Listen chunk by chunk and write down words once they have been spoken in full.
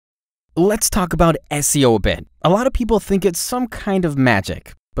Let's talk about SEO a bit. A lot of people think it's some kind of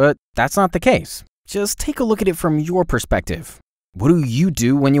magic, but that's not the case. Just take a look at it from your perspective. What do you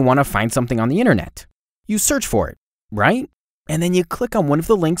do when you want to find something on the internet? You search for it, right? And then you click on one of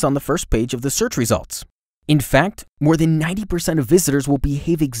the links on the first page of the search results. In fact, more than 90% of visitors will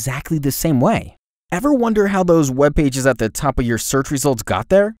behave exactly the same way. Ever wonder how those web pages at the top of your search results got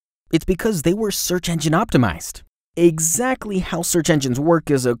there? It's because they were search engine optimized. Exactly how search engines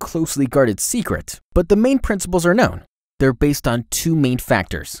work is a closely guarded secret, but the main principles are known. They're based on two main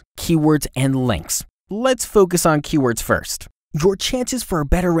factors, keywords and links. Let's focus on keywords first. Your chances for a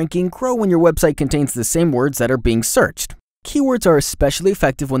better ranking grow when your website contains the same words that are being searched. Keywords are especially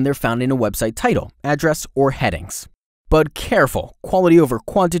effective when they're found in a website title, address, or headings. But careful, quality over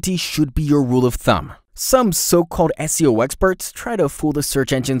quantity should be your rule of thumb. Some so-called SEO experts try to fool the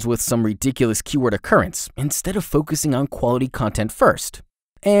search engines with some ridiculous keyword occurrence instead of focusing on quality content first.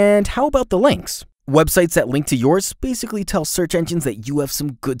 And how about the links? Websites that link to yours basically tell search engines that you have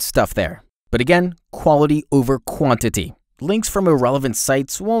some good stuff there. But again, quality over quantity. Links from irrelevant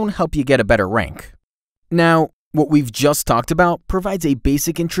sites won't help you get a better rank. Now, what we've just talked about provides a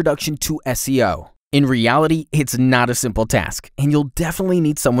basic introduction to SEO. In reality, it's not a simple task, and you'll definitely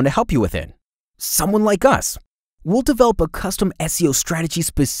need someone to help you with it. Someone like us. We'll develop a custom SEO strategy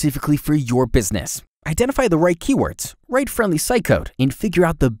specifically for your business. Identify the right keywords, write friendly site code, and figure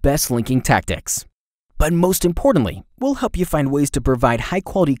out the best linking tactics. But most importantly, we'll help you find ways to provide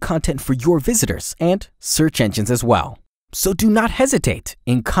high-quality content for your visitors and search engines as well. So do not hesitate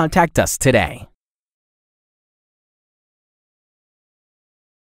and contact us today.